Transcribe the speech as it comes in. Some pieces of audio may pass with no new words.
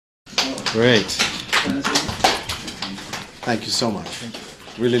Great. Thank you so much.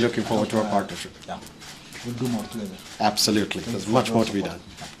 Really looking forward to our partnership. Yeah, we'll do more together. Absolutely. There's much more to be done.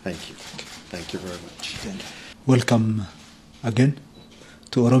 Thank you. Thank you very much. Welcome again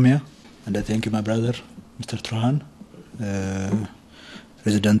to Oromia, and I thank you, my brother, Mr. Trahan,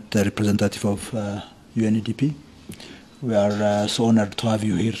 resident representative of UNDP. We are so honored to have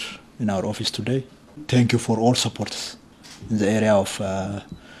you here in our office today. Thank you for all supports in the area of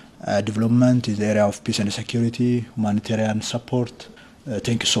development, in the area of peace and security, humanitarian support.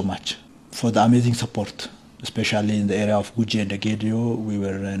 Thank you so much for the amazing support, especially in the area of Guji and Gedio. We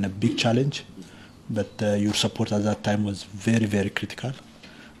were in a big challenge, but your support at that time was very, very critical,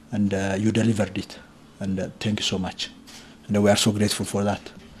 and you delivered it, and thank you so much. And we are so grateful for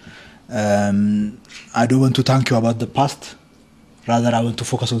that. I don't want to thank you about the past, rather I want to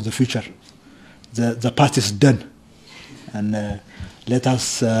focus on the future. The past is done, and let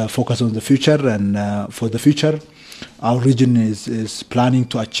us focus on the future. And for the future, our region is planning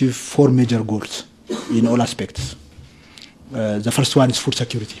to achieve 4 major goals in all aspects. The first one is food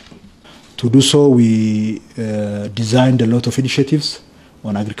security. To do so, we designed a lot of initiatives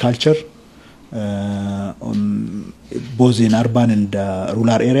on agriculture, both in urban and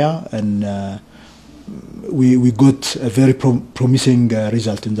rural area, and we got a very promising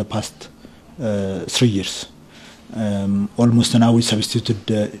result in the past 3 years. Almost now we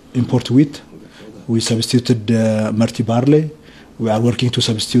substituted import wheat, we substituted multi barley, we are working to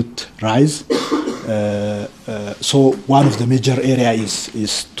substitute rice. So one of the major areas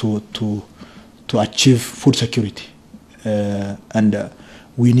is to achieve food security, and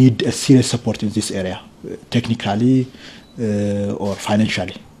we need a serious support in this area, technically or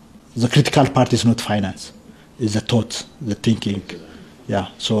financially. The critical part is not finance, it's the thought, the thinking. Yeah,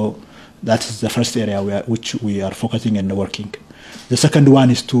 so that is the first area which we are focusing and working. The second one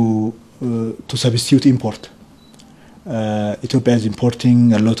is to substitute import. Ethiopia is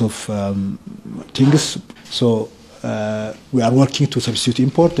importing a lot of things, so we are working to substitute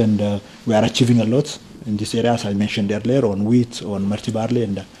import, and we are achieving a lot in this area, as I mentioned earlier, on wheat, on multi barley,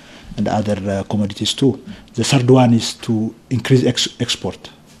 and other commodities too. The third one is to increase export.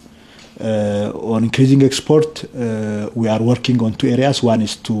 On increasing export, we are working on 2 areas. One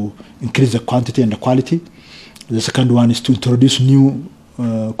is to increase the quantity and the quality. The second one is to introduce new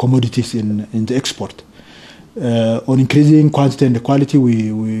commodities in the export. On increasing quantity and the quality,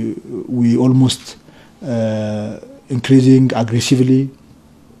 we almost increasing aggressively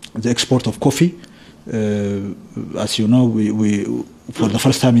the export of coffee. As you know, we for the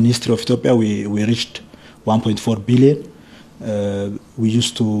first time in history of Ethiopia, we reached 1.4 billion. We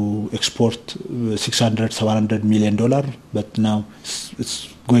used to export $600–700 million, but now it's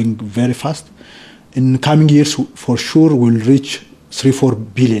going very fast. In coming years, for sure, we'll reach 3–4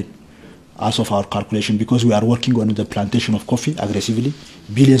 billion as of our calculation, because we are working on the plantation of coffee aggressively,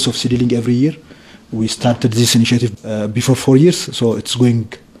 billions of seedling every year. We started this initiative before 4 years, so it's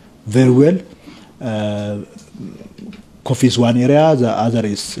going very well. Coffee is one area, the other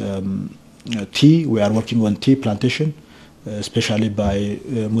is tea. We are working on tea plantation, especially by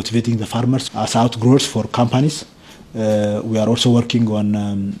motivating the farmers as outgrowers for companies. We are also working on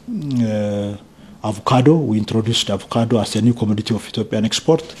avocado. We introduced avocado as a new commodity of Ethiopian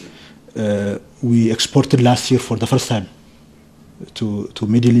export. We exported last year for the first time to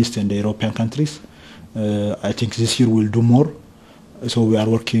Middle East and the European countries. I think this year we'll do more. So we are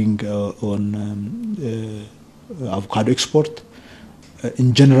working on avocado export.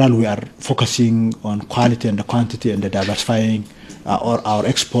 In general, we are focusing on quality and the quantity and the diversifying our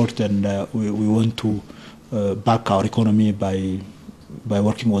export, and we want to back our economy by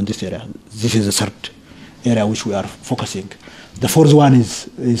working on this area. This is the third area which we are focusing. The fourth one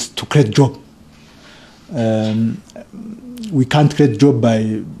is to create job. We can't create job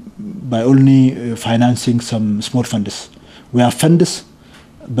by only financing some small funds. We have funds,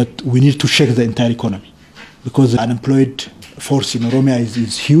 but we need to shake the entire economy, because the unemployed force in Oromia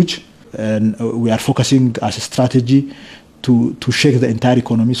is huge, and we are focusing as a strategy to shake the entire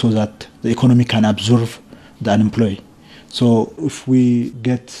economy so that the economy can absorb the unemployed. So if we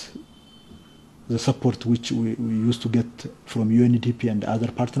get the support which we used to get from UNDP and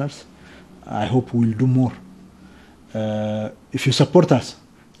other partners, I hope we'll do more. If you support us,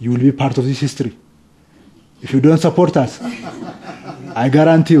 you will be part of this history. If you don't support us, I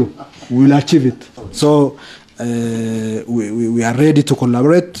guarantee you, we will achieve it. So we are ready to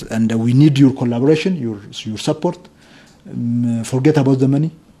collaborate, and we need your collaboration, your support. Forget about the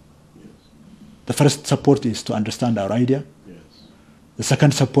money. The first support is to understand our idea. Yes. The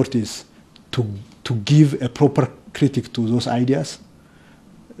second support is to give a proper critique to those ideas.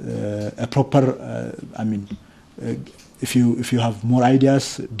 a proper, if you have more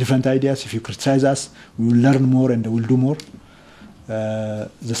ideas, different ideas, if you criticize us, we will learn more and we'll do more.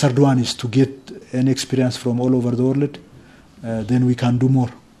 The third one is to get any experience from all over the world, then we can do more.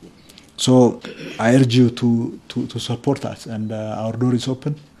 So I urge you to support us, and our door is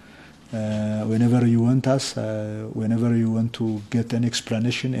open. Whenever you want us, whenever you want to get any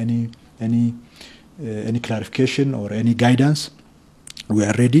explanation, any clarification or any guidance, we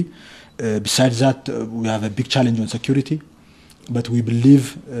are ready. Besides that, we have a big challenge on security, but we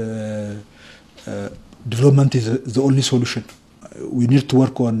believe development is the only solution. We need to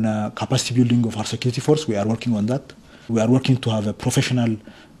work on capacity building of our security force. We are working on that. We are working to have a professional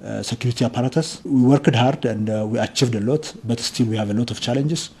security apparatus. We worked hard and we achieved a lot, but still we have a lot of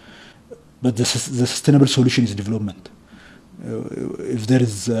challenges. But the sustainable solution is development. If there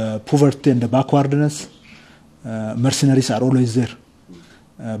is poverty and backwardness, mercenaries are always there.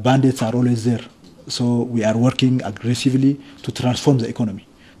 Bandits are always there. So we are working aggressively to transform the economy,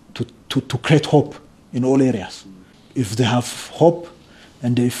 to create hope in all areas. If they have hope,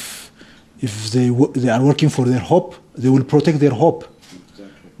 and if they are working for their hope, they will protect their hope. Exactly.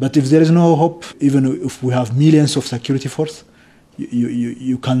 But if there is no hope, even if we have millions of security force,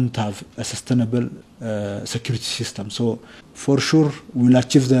 you can't have a sustainable security system. So for sure, we'll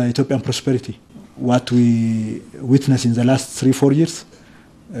achieve the Ethiopian prosperity. What we witnessed in the last 3-4 years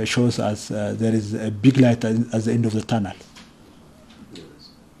shows us there is a big light at the end of the tunnel.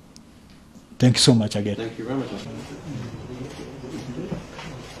 Thank you so much again. Thank you very much.